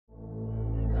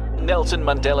Nelson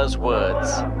Mandela's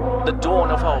words, the dawn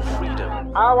of our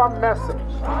freedom. Our message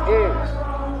is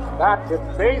that the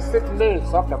basic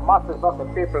needs of the masses of the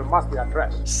people must be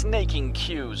addressed. Snaking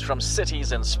queues from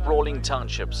cities and sprawling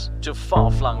townships to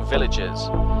far-flung villages,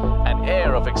 an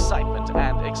air of excitement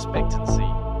and expectancy.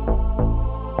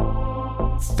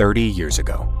 30 years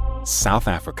ago, South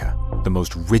Africa, the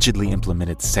most rigidly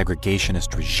implemented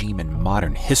segregationist regime in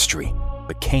modern history,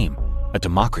 became a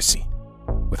democracy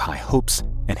with high hopes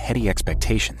and heady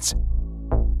expectations.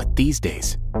 But these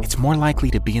days, it's more likely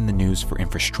to be in the news for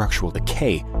infrastructural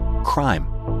decay, crime,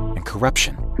 and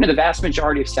corruption. The vast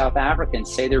majority of South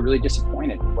Africans say they're really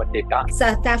disappointed with what they've got.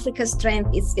 South Africa's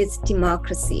strength is its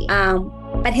democracy.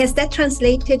 But has that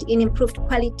translated in improved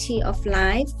quality of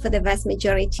life for the vast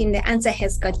majority? And the answer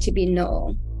has got to be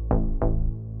no.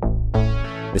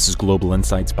 This is Global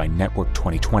Insights by Network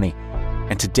 2020,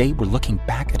 and today we're looking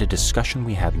back at a discussion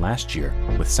we had last year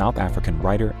with South African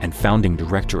writer and founding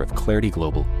director of Clarity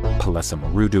Global, Palesa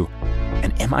Marudu,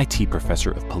 and MIT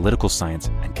professor of political science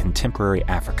and contemporary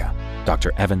Africa,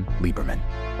 Dr. Evan Lieberman.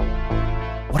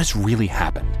 What has really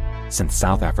happened since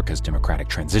South Africa's democratic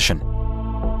transition?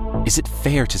 Is it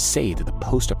fair to say that the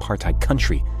post-apartheid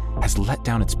country has let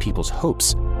down its people's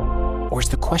hopes? Or is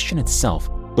the question itself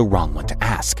the wrong one to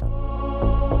ask?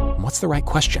 What's the right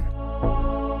question?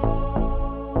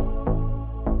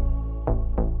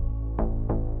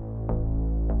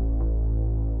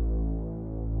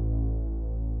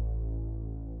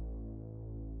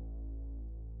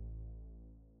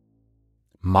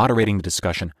 Moderating the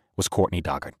discussion was Courtney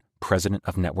Doggart, president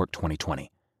of Network 2020.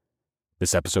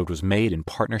 This episode was made in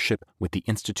partnership with the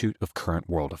Institute of Current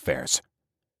World Affairs.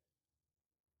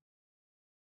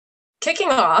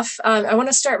 Kicking off, I want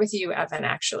to start with you, Evan,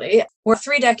 actually. We're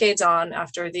 3 decades on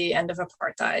after the end of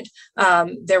apartheid.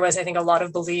 There was, I think, a lot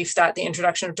of belief that the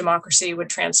introduction of democracy would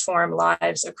transform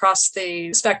lives across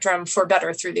the spectrum for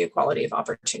better through the equality of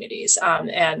opportunities.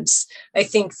 And I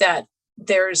think that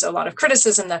there's a lot of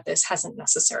criticism that this hasn't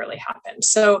necessarily happened.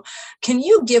 So can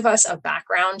you give us a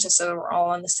background, just so we're all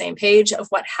on the same page, of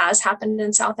what has happened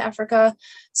in South Africa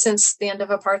since the end of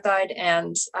apartheid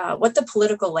and what the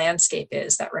political landscape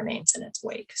is that remains in its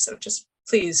wake? So just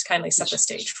please kindly set the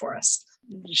stage for us.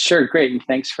 Sure, great. And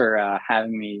thanks for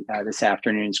having me this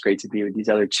afternoon. It's great to be with these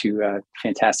other 2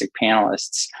 fantastic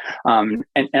panelists. And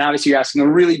obviously you're asking a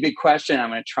really big question. I'm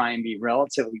going to try and be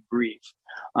relatively brief.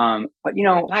 But,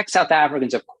 Black South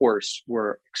Africans, of course,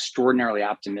 were extraordinarily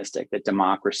optimistic that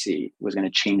democracy was going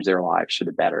to change their lives for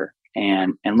the better.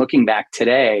 And looking back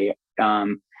today,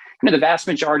 the vast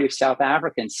majority of South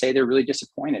Africans say they're really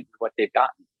disappointed with what they've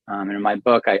gotten. And in my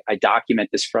book, I document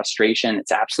this frustration.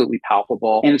 It's absolutely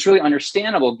palpable. And it's really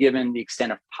understandable given the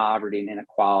extent of poverty and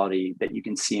inequality that you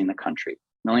can see in the country.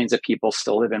 Millions of people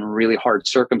still live in really hard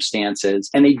circumstances,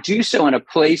 and they do so in a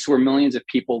place where millions of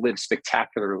people live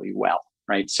spectacularly well.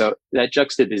 Right. So that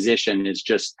juxtaposition is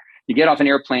just, you get off an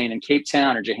airplane in Cape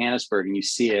Town or Johannesburg and you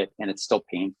see it and it's still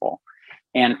painful.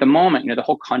 And at the moment, the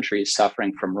whole country is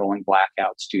suffering from rolling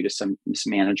blackouts due to some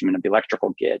mismanagement of the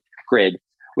electrical grid,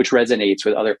 which resonates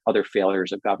with other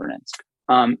failures of governance.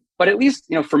 But at least,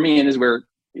 for me, and this is where,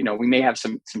 we may have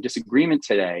some disagreement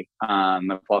today.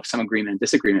 We'll have some agreement and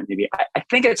disagreement maybe. I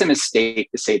think it's a mistake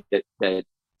to say that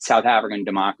South African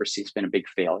democracy has been a big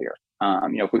failure.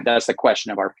 That's the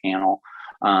question of our panel.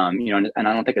 And I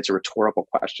don't think it's a rhetorical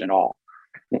question at all.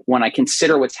 When I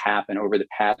consider what's happened over the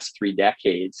past 3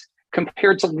 decades,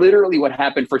 compared to literally what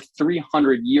happened for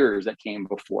 300 years that came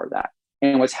before that,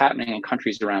 and what's happening in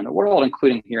countries around the world,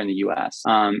 including here in the US.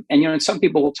 And some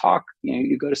people will talk,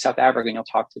 you go to South Africa and you'll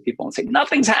talk to people and say,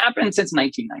 nothing's happened since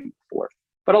 1994.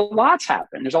 But a lot's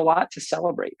happened. There's a lot to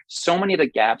celebrate. So many of the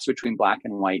gaps between Black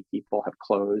and white people have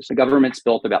closed. The government's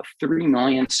built about 3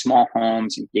 million small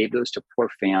homes and gave those to poor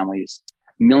families.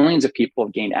 Millions of people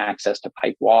have gained access to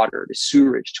pipe water, to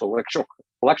sewerage, to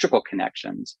electrical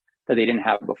connections that they didn't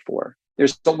have before.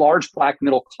 There's a large Black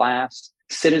middle class.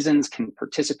 Citizens can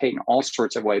participate in all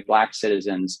sorts of ways. Black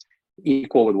citizens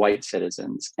equal with white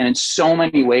citizens. And in so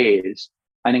many ways,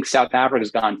 I think South Africa has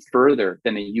gone further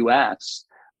than the US,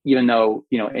 even though,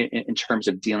 in terms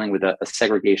of dealing with a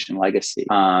segregation legacy.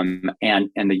 And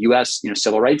the US,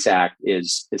 Civil Rights Act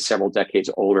is several decades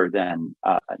older than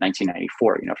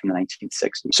 1994, from the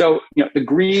 1960s. So, the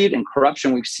greed and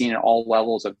corruption we've seen at all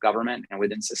levels of government and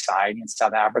within society in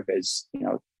South Africa is,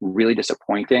 really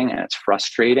disappointing and it's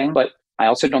frustrating. But I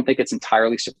also don't think it's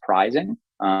entirely surprising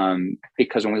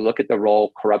because when we look at the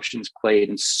role corruption's played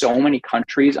in so many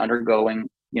countries undergoing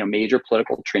major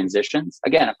political transitions.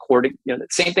 Again, the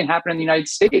same thing happened in the United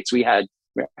States. We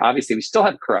still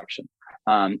have corruption,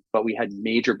 but we had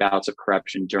major bouts of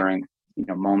corruption during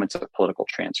moments of political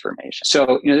transformation.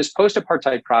 So, this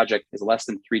post-apartheid project is less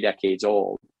than 3 decades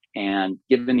old. And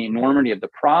given the enormity of the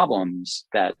problems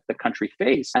that the country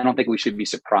faced, I don't think we should be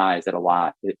surprised that a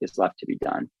lot is left to be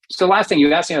done. So the last thing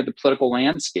you asked me about the political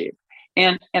landscape.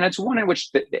 And it's one in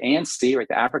which the ANC, right,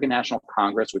 the African National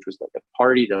Congress, which was the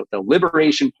party, the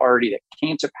liberation party that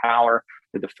came to power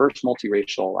with the first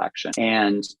multiracial election.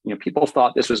 And, people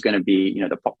thought this was going to be,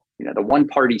 the one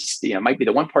party, might be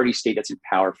the one party state that's in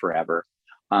power forever.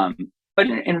 But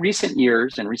in recent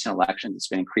years and recent elections, it's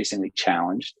been increasingly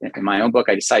challenged. In my own book,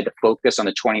 I decided to focus on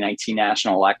the 2019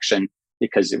 national election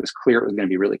because it was clear it was going to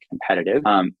be really competitive.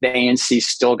 The ANC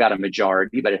still got a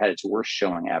majority, but it had its worst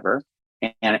showing ever.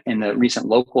 And in the recent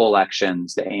local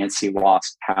elections, the ANC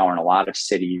lost power in a lot of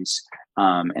cities.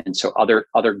 And so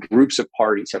other groups of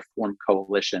parties have formed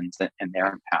coalitions and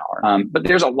they're in power. But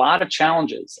there's a lot of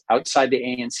challenges outside the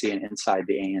ANC and inside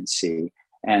the ANC.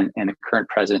 And the current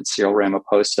president, Cyril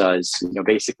Ramaphosa, is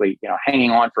basically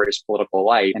hanging on for his political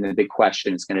life. And the big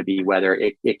question is going to be whether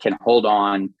it can hold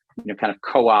on, kind of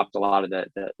co-opt a lot of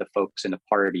the folks in the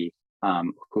party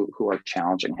who are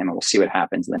challenging him. And we'll see what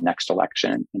happens in the next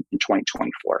election in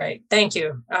 2024. Great. Thank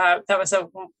you. That was a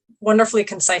wonderfully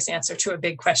concise answer to a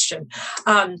big question.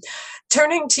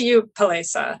 Turning to you,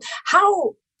 Palesa,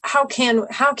 how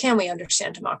can we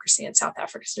understand democracy in South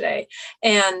Africa today?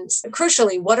 And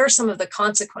crucially, what are some of the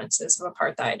consequences of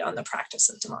apartheid on the practice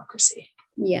of democracy?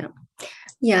 Yeah.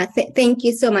 Thank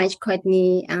you so much,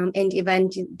 Courtney. And Ivan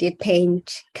did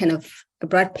paint kind of a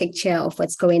broad picture of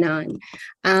what's going on.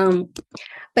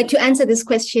 But to answer this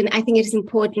question, I think it is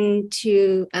important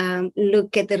to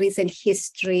look at the recent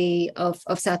history of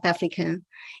South Africa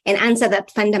and answer that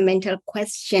fundamental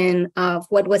question of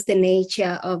what was the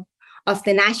nature of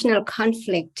the national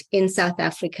conflict in South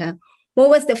Africa. What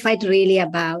was the fight really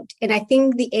about? And I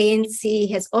think the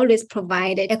ANC has always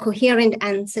provided a coherent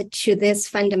answer to this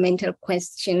fundamental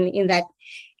question, in that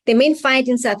the main fight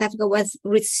in South Africa was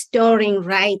restoring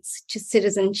rights to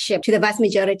citizenship to the vast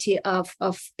majority of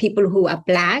people who are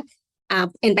Black.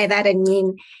 And by that, I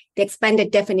mean the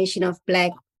expanded definition of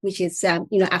Black, which is,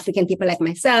 African people like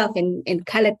myself and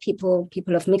colored people,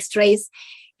 people of mixed race,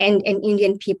 and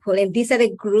Indian people. And these are the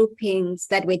groupings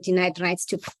that were denied rights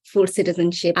to full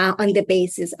citizenship on the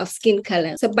basis of skin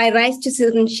color. So by rights to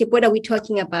citizenship, what are we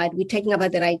talking about? We're talking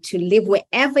about the right to live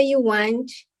wherever you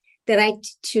want, the right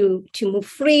to move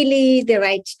freely, the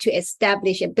right to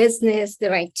establish a business,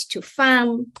 the right to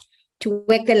farm, to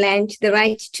work the land, the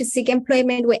right to seek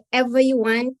employment wherever you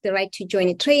want, the right to join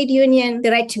a trade union, the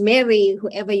right to marry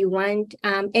whoever you want.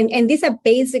 And these are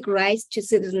basic rights to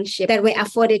citizenship that were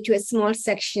afforded to a small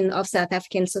section of South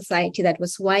African society that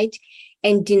was white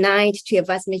and denied to a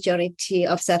vast majority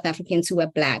of South Africans who were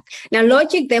Black. Now,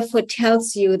 logic therefore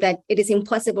tells you that it is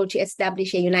impossible to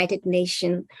establish a united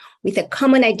nation with a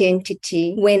common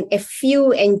identity when a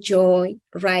few enjoy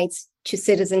rights to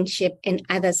citizenship and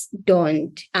others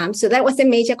don't. So that was a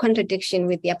major contradiction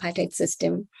with the apartheid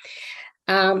system.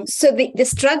 So the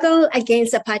struggle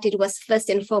against apartheid was first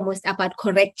and foremost about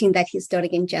correcting that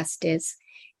historic injustice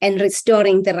and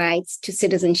restoring the rights to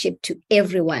citizenship to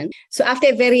everyone. So after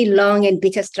a very long and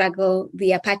bitter struggle,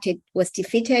 the apartheid was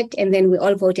defeated, and then we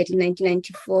all voted in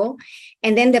 1994.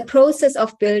 And then the process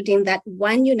of building that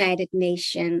one united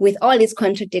nation with all its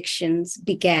contradictions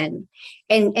began.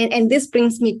 And this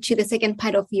brings me to the second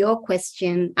part of your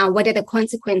question. What are the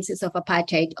consequences of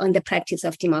apartheid on the practice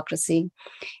of democracy?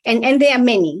 And there are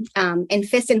many. And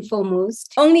first and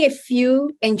foremost, only a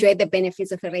few enjoy the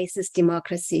benefits of a racist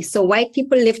democracy. So white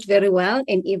people lived very well,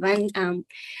 and even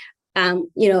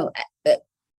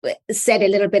said a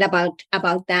little bit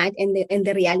about that and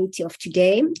the reality of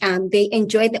today. They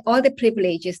enjoyed all the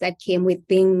privileges that came with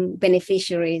being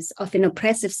beneficiaries of an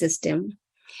oppressive system.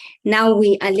 Now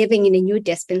we are living in a new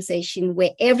dispensation where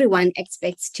everyone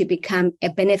expects to become a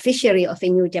beneficiary of a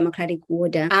new democratic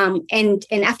order. And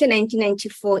after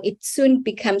 1994, it soon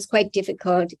becomes quite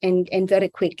difficult and very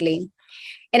quickly.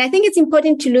 And I think it's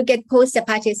important to look at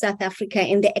post-apartheid South Africa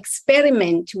and the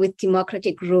experiment with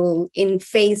democratic rule in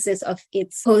phases of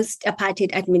its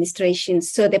post-apartheid administration.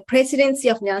 So the presidency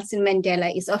of Nelson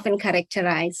Mandela is often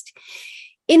characterized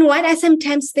in what I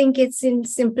sometimes think it's in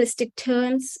simplistic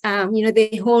terms,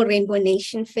 the whole Rainbow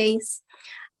Nation phase.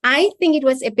 I think it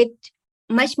was a bit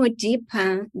much more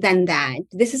deeper than that.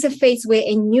 This is a phase where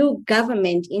a new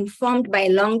government, informed by a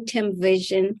long-term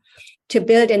vision to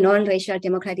build a non-racial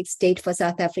democratic state for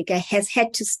South Africa, has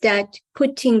had to start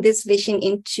putting this vision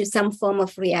into some form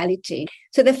of reality.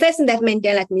 So the first thing that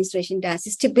Mandela administration does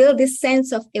is to build this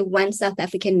sense of a one South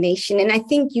African nation. And I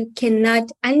think you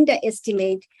cannot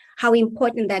underestimate how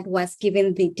important that was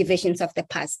given the divisions of the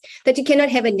past, that you cannot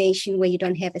have a nation where you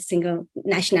don't have a single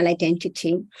national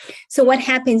identity. So what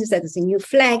happens is that there's a new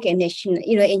flag, a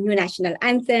new national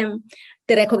anthem,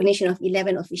 the recognition of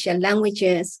 11 official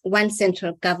languages, one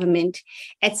central government,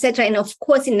 etc. And of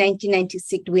course, in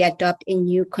 1996, we adopt a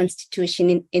new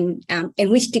constitution in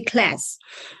which declares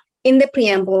in the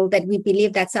preamble that we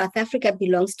believe that South Africa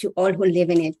belongs to all who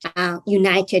live in it,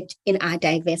 united in our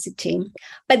diversity.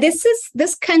 But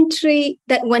this country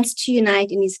that wants to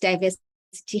unite in its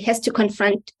diversity has to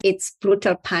confront its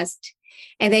brutal past.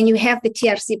 And then you have the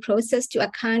TRC process to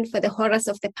account for the horrors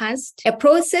of the past. A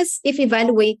process, if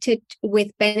evaluated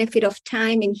with benefit of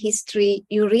time and history,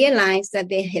 you realize that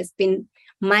there has been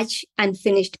much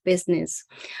unfinished business.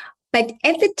 But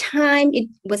at the time it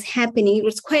was happening, it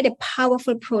was quite a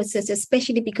powerful process,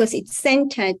 especially because it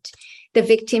centered the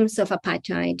victims of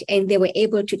apartheid, and they were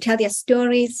able to tell their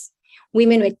stories.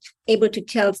 Women were able to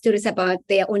tell stories about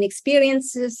their own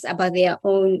experiences, about their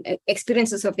own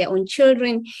experiences of their own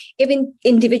children. Even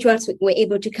individuals were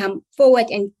able to come forward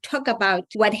and talk about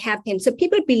what happened. So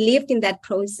people believed in that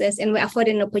process and were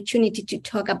afforded an opportunity to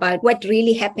talk about what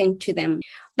really happened to them.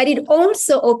 But it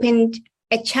also opened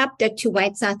a chapter to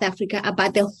white South Africa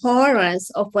about the horrors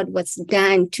of what was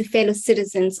done to fellow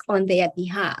citizens on their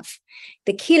behalf.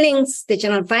 The killings, the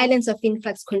general violence of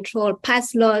influx control,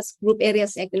 past laws, Group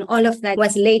Areas Act, and all of that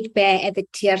was laid bare at the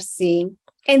TRC.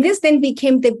 And this then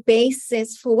became the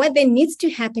basis for what then needs to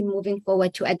happen moving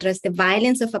forward to address the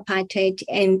violence of apartheid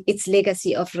and its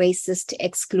legacy of racist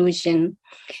exclusion.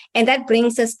 And that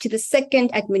brings us to the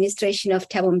second administration of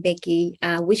Thabo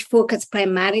Mbeki, which focused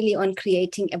primarily on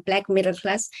creating a Black middle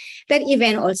class that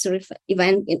Ivan also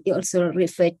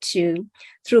referred to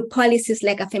through policies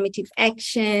like affirmative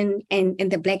action and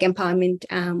the Black empowerment,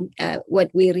 what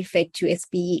we refer to as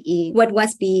BEE. What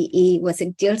was BEE was a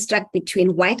deal struck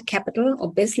between white capital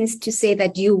or business to say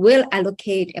that you will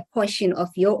allocate a portion of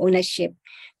your ownership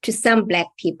to some Black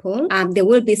people. There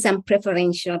will be some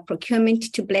preferential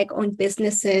procurement to Black-owned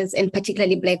businesses and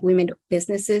particularly Black women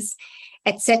businesses,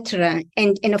 etc.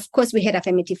 And of course, we had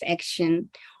affirmative action,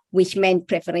 which meant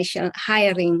preferential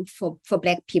hiring for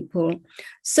Black people.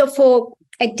 So for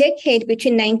a decade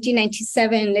between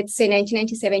 1997, let's say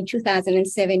 1997,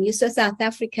 2007, you saw South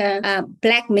Africa,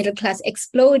 Black middle class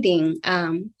exploding.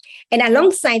 And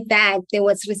alongside that, there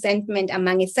was resentment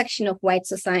among a section of white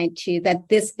society that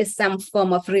this is some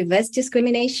form of reverse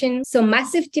discrimination. So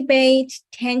massive debate,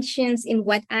 tensions in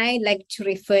what I like to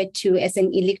refer to as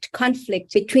an elite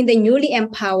conflict between the newly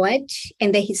empowered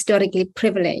and the historically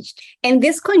privileged. And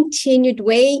this continued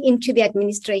way into the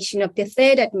administration of the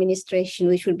third administration,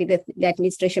 which will be the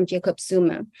administration of Jacob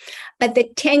Zuma. But the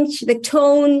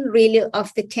tone really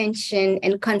of the tension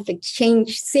and conflict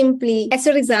changed simply as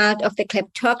a result of the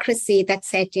kleptocracy that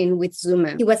set in with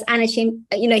Zuma. He was unashamed,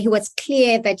 he was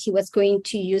clear that he was going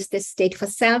to use the state for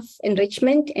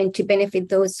self-enrichment and to benefit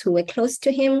those who were close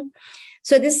to him.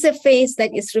 So this is a phase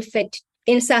that is referred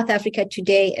in South Africa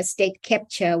today as state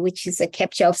capture, which is a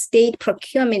capture of state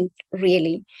procurement,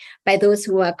 really, by those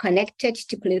who are connected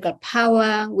to political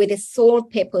power with the sole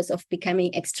purpose of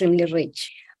becoming extremely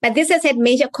rich. But this has had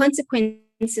major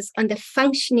consequences on the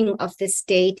functioning of the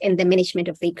state and the management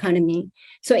of the economy.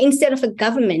 So instead of a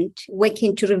government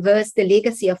working to reverse the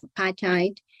legacy of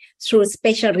apartheid through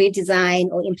special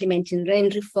redesign or implementing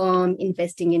land reform,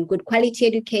 investing in good quality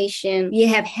education, we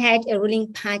have had a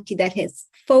ruling party that has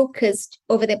focused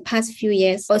over the past few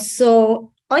years or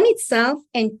so on itself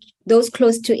and those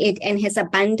close to it, and has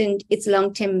abandoned its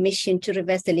long-term mission to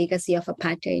reverse the legacy of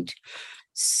apartheid.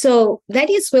 So that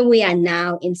is where we are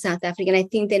now in South Africa. And I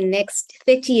think the next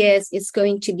 30 years is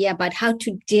going to be about how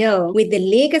to deal with the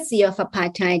legacy of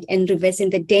apartheid and reversing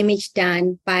the damage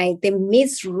done by the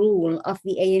misrule of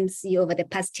the ANC over the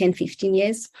past 10, 15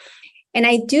 years. And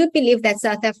I do believe that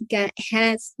South Africa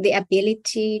has the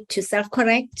ability to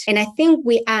self-correct. And I think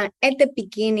we are at the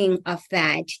beginning of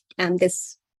that.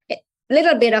 This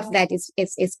little bit of that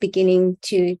is beginning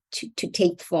to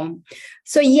take form.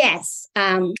 So yes,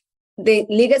 the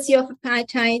legacy of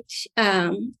apartheid,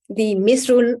 the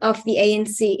misrule of the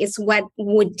ANC is what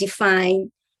would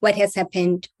define what has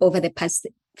happened over the past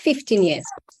 15 years.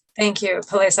 Thank you,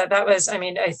 Palesa. That was,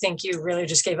 I think you really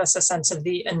just gave us a sense of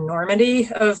the enormity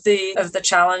of the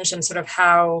challenge and sort of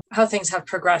how things have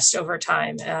progressed over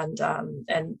time. And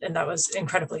that was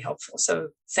incredibly helpful. So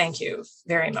thank you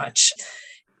very much.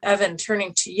 Evan,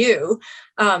 turning to you,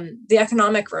 the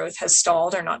economic growth has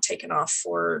stalled or not taken off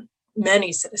for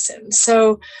many citizens.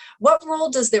 So what role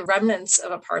does the remnants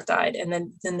of apartheid and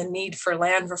then the need for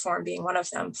land reform being one of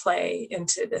them play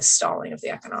into this stalling of the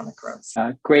economic growth?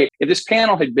 Great. If this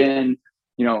panel had been,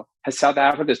 has South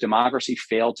Africa's democracy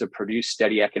failed to produce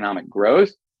steady economic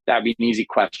growth? That'd be an easy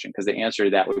question, because the answer to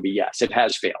that would be yes, it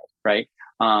has failed, right?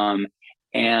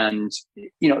 And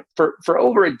for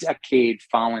over a decade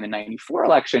following the '94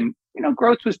 election,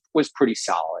 growth was pretty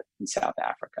solid in South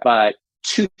Africa. But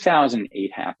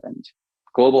 2008 happened.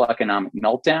 Global economic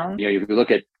meltdown. If you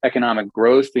look at economic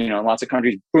growth, in lots of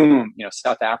countries, boom,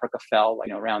 South Africa fell,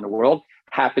 around the world.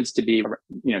 Happens to be,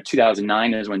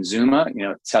 2009 is when Zuma,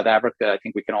 South Africa, I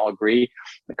think we can all agree,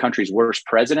 the country's worst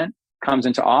president comes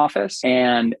into office,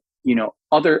 and,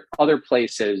 other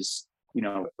places,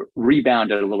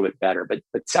 rebounded a little bit better, but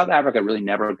South Africa really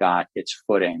never got its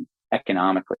footing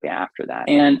economically after that.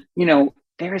 And,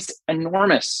 there's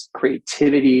enormous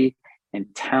creativity and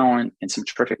talent and some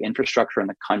terrific infrastructure in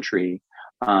the country.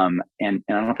 And I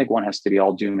don't think one has to be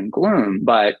all doom and gloom,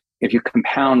 but if you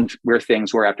compound where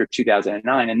things were after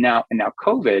 2009 and now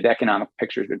COVID, the economic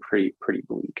picture has been pretty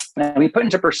bleak. And we put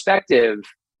into perspective,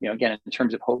 again, in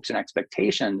terms of hopes and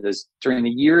expectations, is during the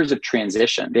years of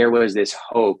transition, there was this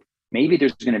hope, maybe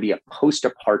there's going to be a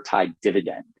post-apartheid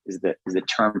dividend, is the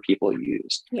term people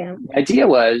used. Yeah. The idea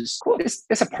was, cool, this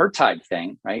apartheid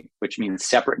thing, right, which means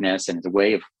separateness and is a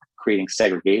way of creating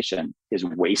segregation, is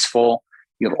wasteful.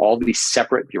 You have all these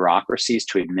separate bureaucracies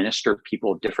to administer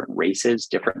people of different races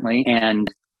differently. And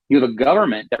you have a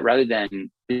government that, rather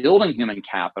than building human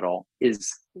capital,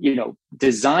 is,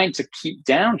 designed to keep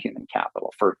down human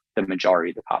capital for the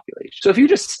majority of the population. So if you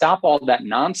just stop all that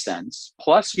nonsense,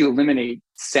 plus you eliminate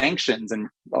sanctions and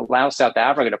allow South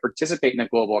Africa to participate in the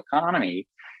global economy,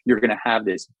 you're going to have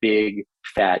this big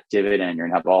fat dividend. You're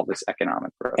going to have all this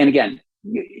economic growth. And again,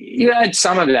 you had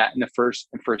some of that in the first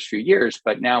few years,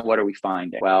 but now what are we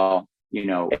finding? Well,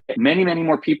 many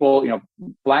more people,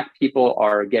 Black people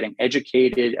are getting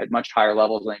educated at much higher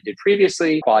levels than they did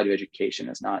previously. Quality of education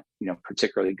is not,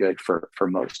 particularly good for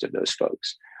most of those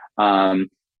folks.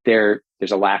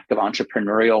 There's a lack of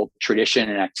entrepreneurial tradition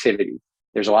and activity.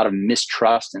 There's a lot of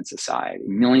mistrust in society.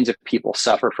 Millions of people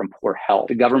suffer from poor health.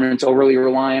 The government's overly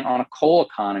reliant on a coal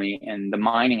economy, and the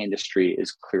mining industry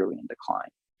is clearly in decline.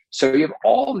 So you have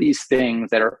all these things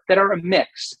that are a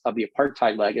mix of the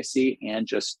apartheid legacy and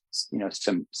just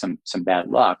some bad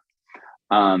luck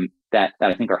that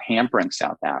I think are hampering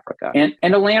South Africa.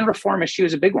 And the land reform issue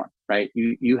is a big one, right?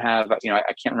 You have I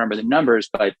can't remember the numbers,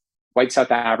 but white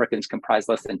South Africans comprise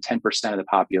less than 10% of the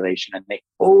population, and they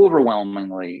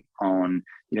overwhelmingly own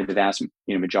the vast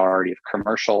majority of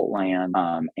commercial land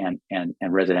and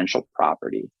residential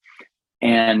property.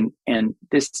 And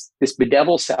this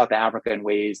bedevils South Africa in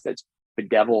ways that's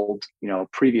bedeviled, other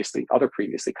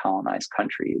previously colonized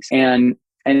countries. And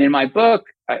in my book,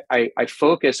 I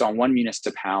focus on one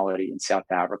municipality in South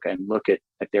Africa and look at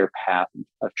their path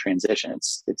of transition.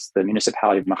 It's the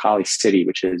municipality of Magaliesburg City,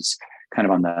 which is kind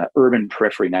of on the urban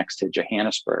periphery next to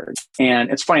Johannesburg.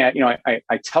 And it's funny,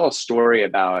 I tell a story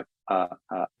about a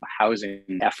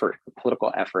housing effort, a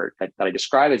political effort that I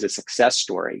describe as a success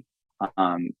story.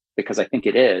 Because I think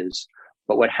it is.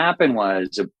 But what happened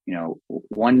was,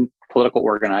 one political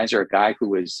organizer, a guy who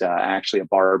was actually a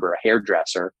barber, a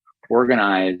hairdresser,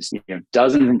 organized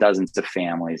dozens and dozens of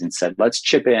families and said, let's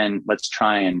chip in, let's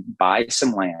try and buy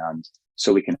some land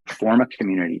so we can form a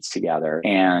community together,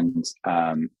 and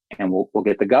we'll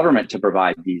get the government to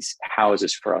provide these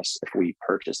houses for us if we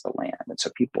purchase the land. And so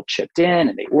people chipped in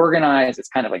and they organized. It's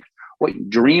kind of like what you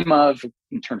dream of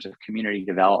in terms of community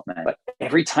development. But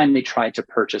every time they tried to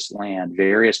purchase land,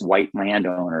 various white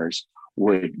landowners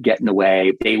would get in the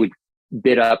way. They would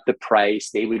bid up the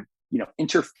price. They would,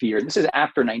 interfere. This is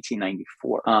after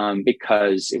 1994,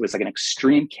 because it was like an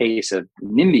extreme case of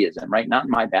NIMBYism, right? Not in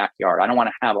my backyard. I don't want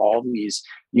to have all these,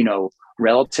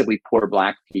 relatively poor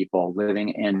Black people living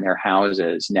in their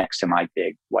houses next to my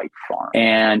big white farm.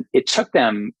 And it took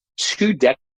them 2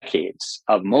 decades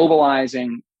of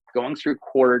mobilizing, going through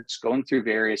courts, going through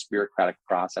various bureaucratic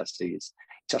processes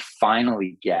to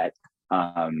finally get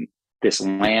this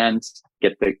land,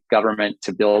 get the government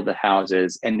to build the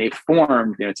houses. And they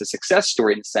formed, it's a success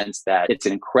story in the sense that it's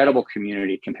an incredible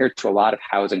community compared to a lot of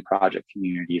housing project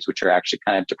communities, which are actually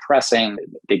kind of depressing.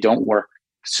 They don't work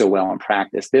so well in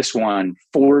practice. This one,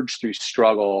 forged through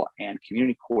struggle and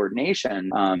community coordination,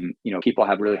 people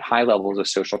have really high levels of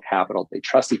social capital. They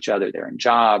trust each other. They're in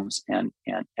jobs, and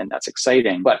that's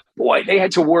exciting. But boy, they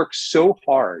had to work so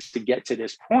hard to get to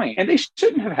this point, and they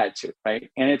shouldn't have had to,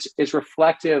 right? And it's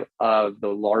reflective of the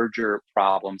larger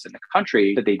problems in the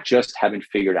country that they just haven't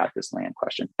figured out this land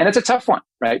question. And it's a tough one,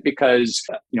 right? Because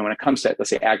when it comes to, let's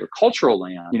say, agricultural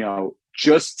land,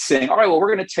 just saying, all right, well,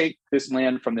 we're going to take this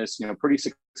land from this, pretty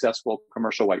successful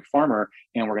commercial white farmer,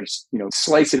 and we're going to,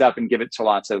 slice it up and give it to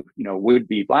lots of,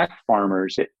 would-be Black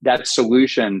farmers. That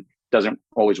solution doesn't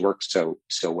always work so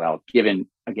well, given,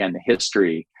 again, the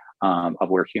history of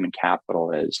where human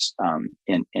capital is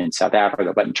in South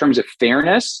Africa. But in terms of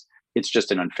fairness, it's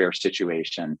just an unfair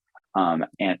situation, and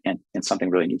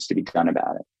something really needs to be done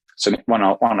about it. So why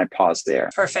don't I pause there?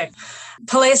 Perfect.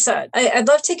 Palesa, I'd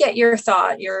love to get your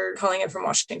thought. You're calling it from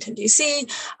Washington, D.C.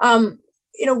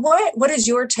 What is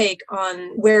your take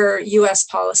on where U.S.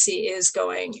 policy is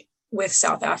going with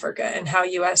South Africa and how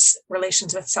U.S.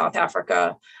 relations with South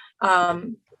Africa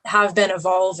have been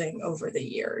evolving over the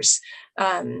years?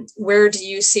 Where do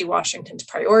you see Washington's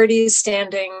priorities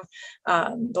standing,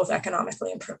 both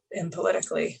economically and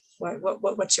politically?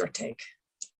 What's your take?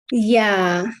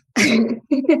 Yeah,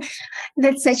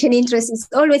 that's such it's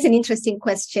always an interesting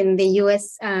question, the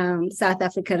U.S. South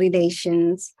Africa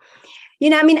relations.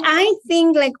 I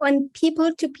think like on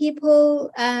people to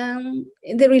people,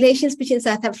 the relations between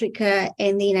South Africa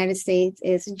and the United States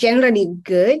is generally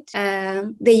good.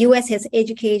 The U.S. has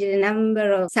educated a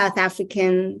number of South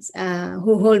Africans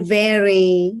who hold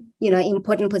very,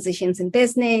 important positions in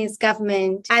business,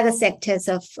 government, other sectors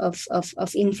of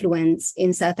influence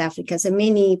in South Africa. So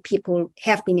many people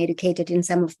have been educated in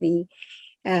some of the,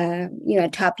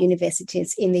 top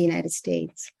universities in the United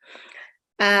States.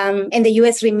 And the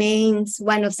U.S. remains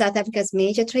one of South Africa's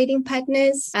major trading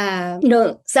partners.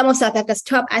 Some of South Africa's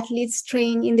top athletes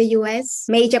train in the U.S.,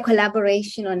 major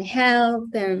collaboration on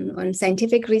health and on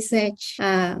scientific research.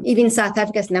 Even South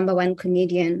Africa's number one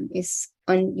comedian is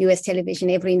on U.S.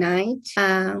 television every night.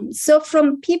 So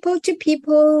from people to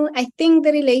people, I think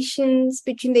the relations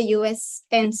between the U.S.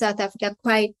 and South Africa are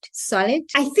quite solid.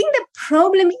 I think the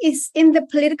problem is in the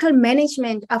political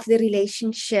management of the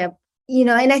relationship.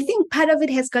 And I think part of it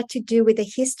has got to do with the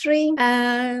history.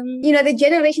 The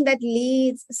generation that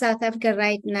leads South Africa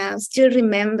right now still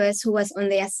remembers who was on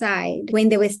their side when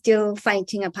they were still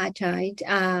fighting apartheid.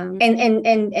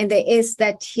 And there is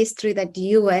that history that the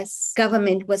U.S.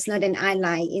 government was not an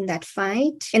ally in that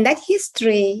fight. And that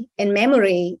history and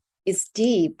memory is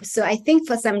deep. So I think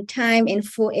for some time and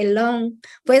for as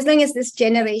long as this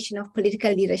generation of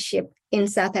political leadership in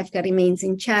South Africa remains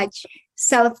in charge,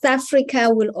 South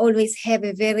Africa will always have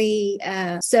a very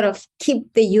sort of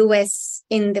keep the U.S.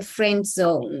 in the friend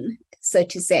zone, so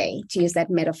to say, to use that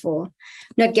metaphor.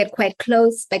 Not get quite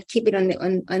close, but keep it on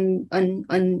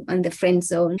the friend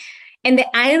zone. And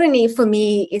the irony for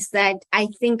me is that I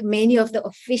think many of the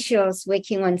officials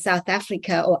working on South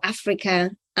Africa or Africa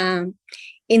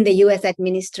in the U.S.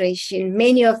 administration,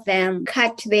 many of them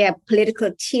cut their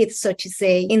political teeth, so to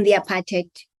say, in the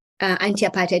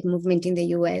anti-apartheid movement in the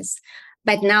U.S.,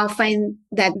 but now find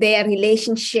that their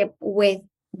relationship with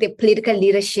the political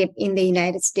leadership in the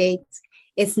United States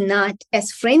is not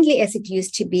as friendly as it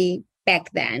used to be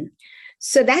back then.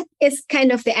 So that is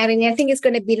kind of the irony. I think it's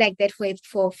going to be like that for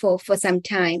some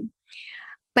time.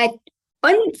 But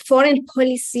on foreign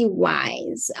policy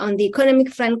wise, on the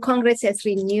economic front, Congress has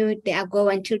renewed the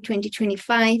AGOA until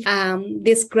 2025.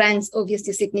 This grants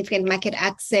obviously significant market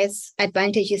access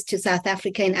advantages to South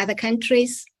Africa and other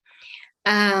countries.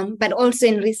 But also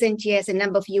in recent years, a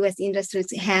number of U.S.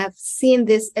 industries have seen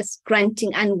this as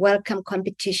granting unwelcome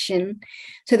competition.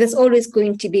 So there's always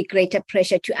going to be greater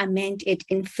pressure to amend it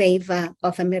in favor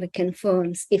of American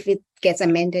firms if it gets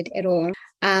amended at all.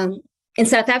 And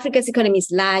South Africa's economy is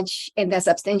large and there's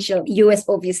substantial U.S.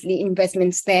 obviously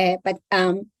investments there, but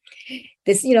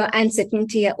this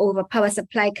uncertainty over power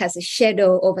supply casts a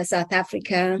shadow over South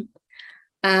Africa.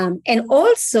 And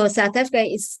also, South Africa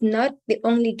is not the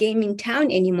only game in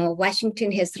town anymore.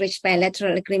 Washington has reached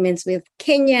bilateral agreements with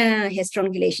Kenya, has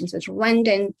strong relations with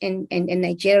Rwanda and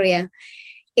Nigeria.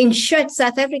 In short,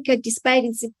 South Africa, despite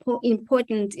its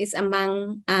importance, is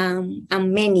among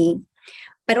many.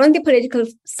 But on the political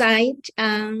side,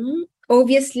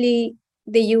 obviously,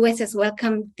 the U.S. has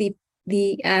welcomed the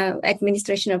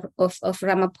administration of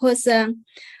Ramaphosa.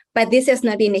 But this has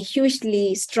not been a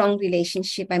hugely strong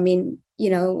relationship. I mean,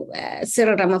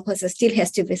 Cyril Ramaphosa still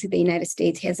has to visit the United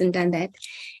States, hasn't done that.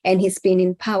 And he's been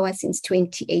in power since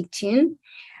 2018.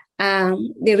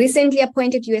 The recently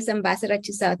appointed U.S. ambassador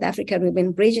to South Africa,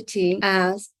 Ruben Brigitte,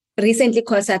 recently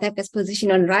called South Africa's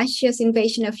position on Russia's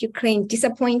invasion of Ukraine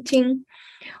disappointing,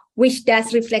 which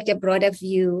does reflect a broader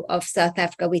view of South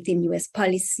Africa within U.S.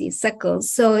 policy circles.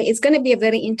 So it's going to be a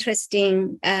very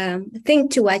interesting thing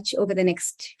to watch over the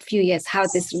next few years, how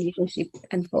this relationship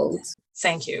unfolds.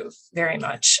 Thank you very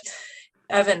much.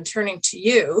 Evan, turning to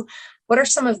you, what are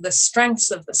some of the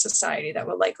strengths of the society that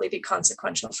will likely be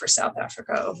consequential for South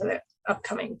Africa over the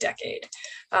upcoming decade?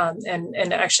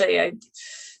 And actually,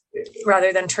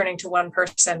 rather than turning to one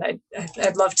person,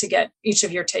 I'd love to get each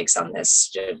of your takes on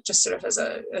this, just sort of as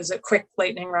a quick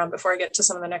lightning round before I get to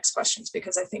some of the next questions,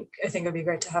 because I think it'd be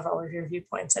great to have all of your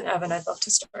viewpoints. And Evan, I'd love to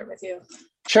start with you.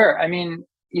 Sure. I mean,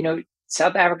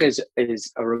 South Africa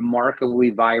is a remarkably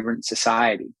vibrant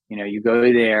society. You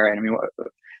go there, and I mean,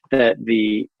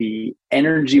 the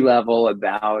energy level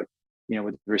about,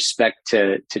 with respect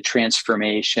to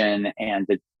transformation and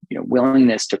the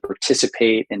willingness to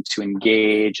participate and to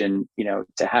engage and,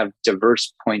 to have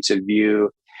diverse points of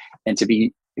view and to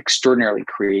be extraordinarily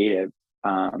creative,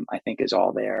 I think is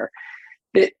all there.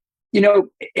 And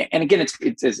again,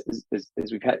 it's as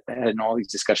we've had in all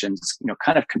these discussions,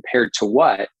 kind of compared to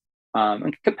what?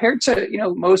 And compared to,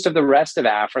 most of the rest of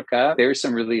Africa, there's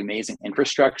some really amazing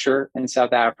infrastructure in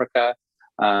South Africa.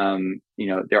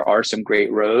 There are some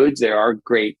great roads, there are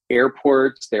great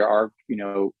airports, there are,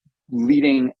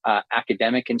 leading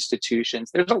academic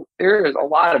institutions. There is a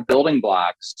lot of building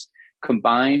blocks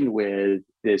combined with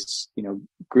this,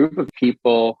 group of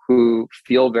people who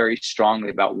feel very strongly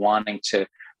about wanting to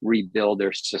rebuild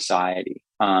their society,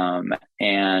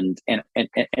 and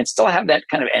still have that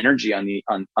kind of energy on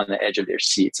the edge of their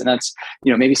seats. And that's,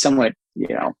 maybe somewhat,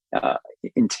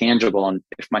 intangible. And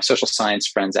if my social science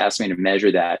friends asked me to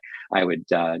measure that, I would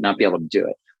not be able to do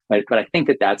it. But I think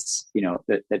that's,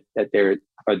 that there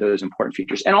are those important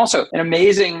features, and also an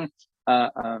amazing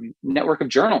network of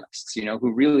journalists,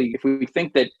 who really, if we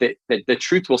think that the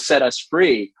truth will set us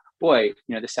free, boy,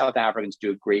 the South Africans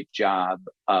do a great job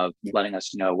of letting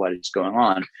us know what is going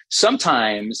on.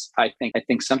 Sometimes I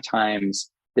think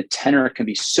sometimes the tenor can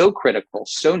be so critical,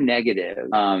 so negative.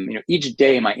 Each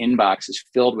day my inbox is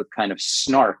filled with kind of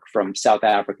snark from South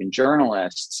African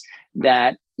journalists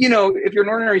that, if you're an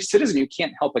ordinary citizen, you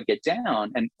can't help but get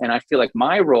down. And I feel like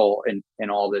my role in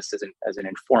all this as an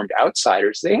informed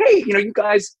outsider, say, hey, you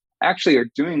guys actually are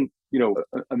doing,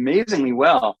 amazingly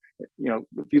well.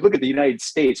 If you look at the United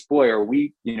States, boy, are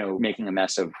we, making a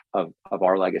mess of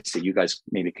our legacy. You guys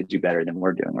maybe could do better than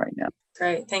we're doing right now.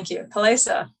 Great. Thank you.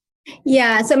 Palesa.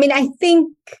 Yeah. So, I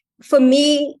think for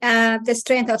me, the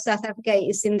strength of South Africa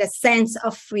is in the sense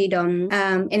of freedom.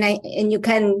 And you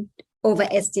can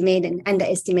overestimate and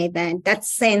underestimate that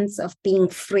sense of being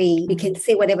free. You can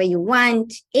say whatever you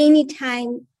want,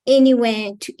 anytime,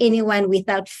 anywhere, to anyone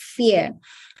without fear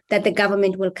that the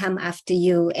government will come after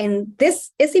you. And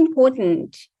this is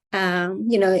important.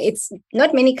 It's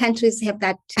not many countries have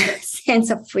that sense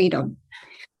of freedom.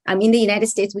 In the United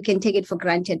States, we can take it for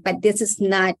granted, but this is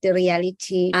not the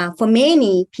reality for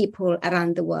many people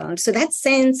around the world. So that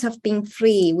sense of being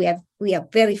free, we are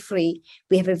very free.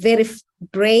 We have a very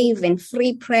brave and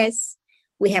free press.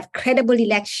 We have credible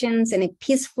elections, and a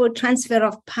peaceful transfer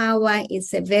of power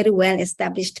is a very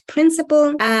well-established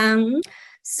principle.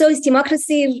 So is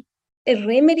democracy a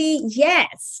remedy?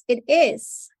 Yes, it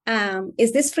is.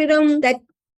 Is this freedom that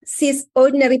sees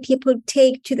ordinary people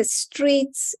take to the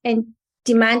streets and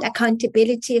demand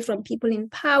accountability from people in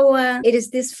power? It is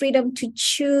this freedom to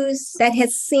choose that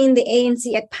has seen the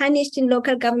ANC get punished in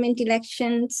local government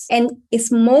elections and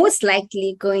is most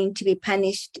likely going to be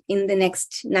punished in the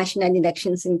next national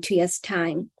elections in 2 years'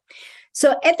 time.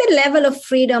 So at the level of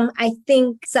freedom, I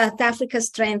think South Africa's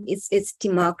strength is its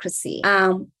democracy.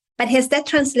 But has that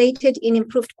translated in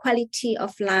improved quality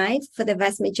of life for the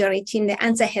vast majority? And the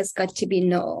answer has got to be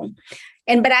no.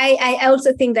 But I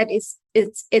also think that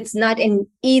it's not an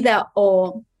either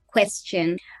or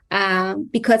question,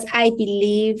 because I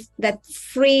believe that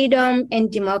freedom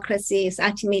and democracy is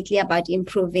ultimately about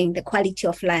improving the quality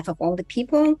of life of all the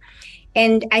people.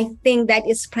 And I think that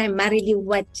is primarily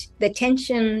what the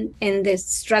tension and the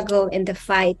struggle and the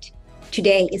fight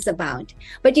today is about.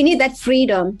 But you need that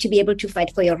freedom to be able to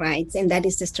fight for your rights. And that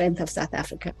is the strength of South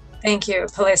Africa. Thank you,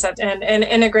 Palesa,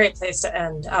 and a great place to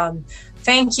end.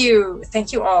 Thank you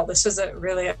all. This was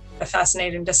really a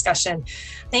fascinating discussion.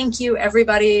 Thank you,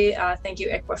 everybody. Thank you,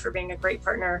 ICWA, for being a great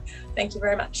partner. Thank you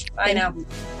very much. Bye now.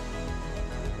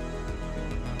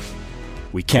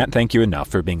 We can't thank you enough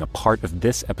for being a part of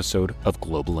this episode of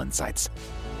Global Insights.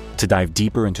 To dive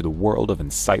deeper into the world of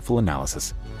insightful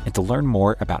analysis and to learn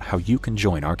more about how you can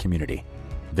join our community,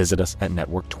 visit us at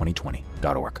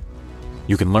network2020.org.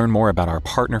 You can learn more about our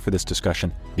partner for this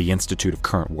discussion, the Institute of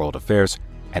Current World Affairs,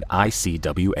 at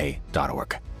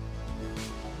icwa.org.